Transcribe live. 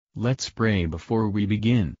Let's pray before we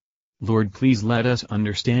begin. Lord, please let us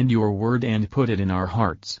understand your word and put it in our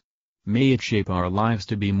hearts. May it shape our lives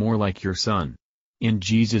to be more like your Son. In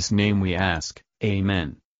Jesus' name we ask,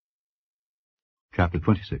 Amen. Chapter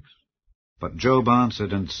 26. But Job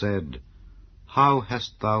answered and said, How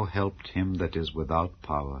hast thou helped him that is without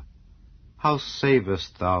power? How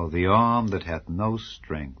savest thou the arm that hath no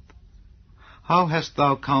strength? How hast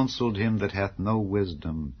thou counselled him that hath no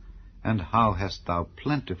wisdom? And how hast thou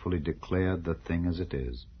plentifully declared the thing as it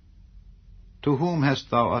is? To whom hast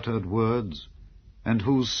thou uttered words, and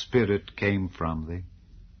whose spirit came from thee?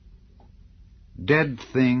 Dead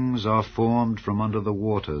things are formed from under the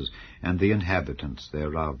waters, and the inhabitants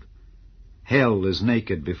thereof. Hell is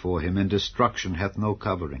naked before him, and destruction hath no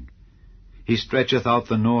covering. He stretcheth out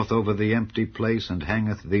the north over the empty place, and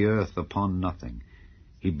hangeth the earth upon nothing.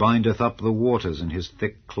 He bindeth up the waters in his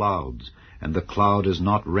thick clouds, and the cloud is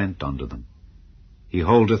not rent under them. He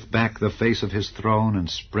holdeth back the face of his throne, and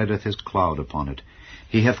spreadeth his cloud upon it.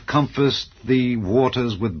 He hath compassed the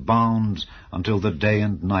waters with bounds, until the day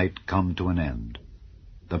and night come to an end.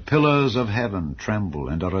 The pillars of heaven tremble,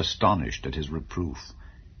 and are astonished at his reproof.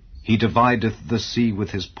 He divideth the sea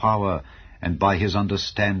with his power, and by his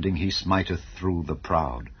understanding he smiteth through the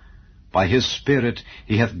proud. By his spirit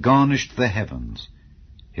he hath garnished the heavens.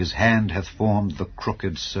 His hand hath formed the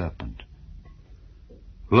crooked serpent.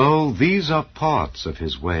 Lo, these are parts of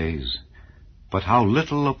his ways, but how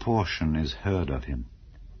little a portion is heard of him.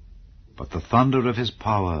 But the thunder of his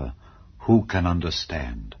power, who can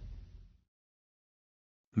understand?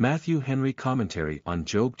 Matthew Henry Commentary on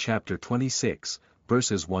Job chapter 26,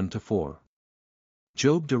 verses 1-4.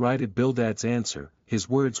 Job derided Bildad's answer. His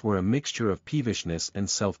words were a mixture of peevishness and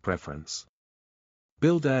self-preference.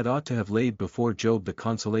 Bildad ought to have laid before Job the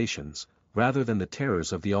consolations, rather than the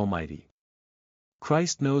terrors of the Almighty.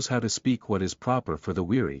 Christ knows how to speak what is proper for the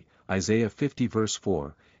weary, Isaiah 50 verse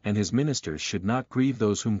 4, and his ministers should not grieve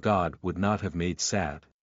those whom God would not have made sad.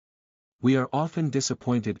 We are often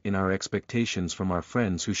disappointed in our expectations from our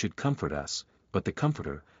friends who should comfort us, but the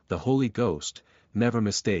Comforter, the Holy Ghost, never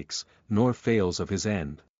mistakes, nor fails of his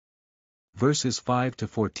end. Verses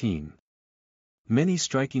 5-14. Many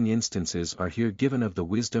striking instances are here given of the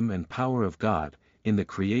wisdom and power of God, in the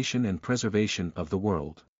creation and preservation of the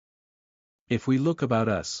world. If we look about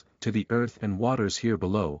us, to the earth and waters here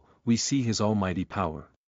below, we see his almighty power.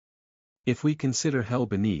 If we consider hell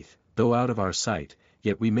beneath, though out of our sight,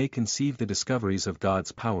 yet we may conceive the discoveries of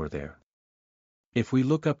God's power there. If we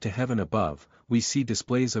look up to heaven above, we see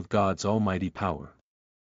displays of God's almighty power.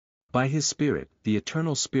 By his Spirit, the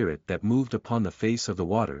eternal Spirit that moved upon the face of the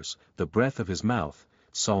waters, the breath of his mouth,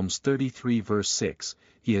 Psalms 33 verse 6,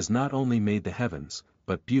 he has not only made the heavens,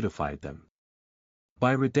 but beautified them.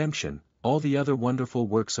 By redemption, all the other wonderful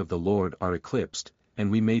works of the Lord are eclipsed,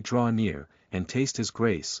 and we may draw near, and taste his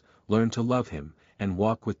grace, learn to love him, and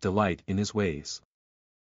walk with delight in his ways.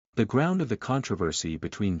 The ground of the controversy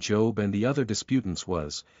between Job and the other disputants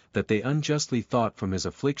was, that they unjustly thought from his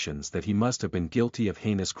afflictions that he must have been guilty of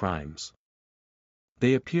heinous crimes.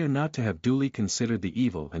 They appear not to have duly considered the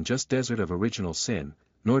evil and just desert of original sin,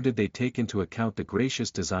 nor did they take into account the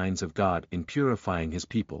gracious designs of God in purifying his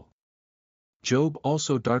people. Job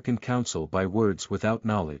also darkened counsel by words without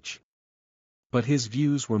knowledge. But his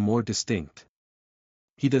views were more distinct.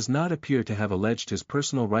 He does not appear to have alleged his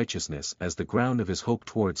personal righteousness as the ground of his hope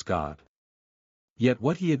towards God. Yet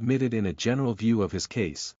what he admitted in a general view of his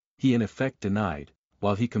case, he in effect denied,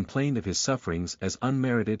 while he complained of his sufferings as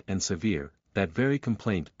unmerited and severe, that very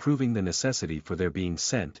complaint proving the necessity for their being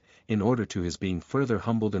sent, in order to his being further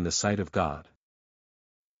humbled in the sight of God.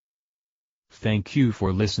 Thank you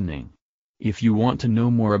for listening. If you want to know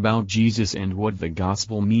more about Jesus and what the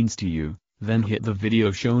gospel means to you, then hit the video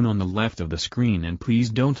shown on the left of the screen and please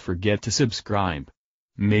don't forget to subscribe.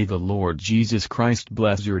 May the Lord Jesus Christ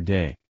bless your day.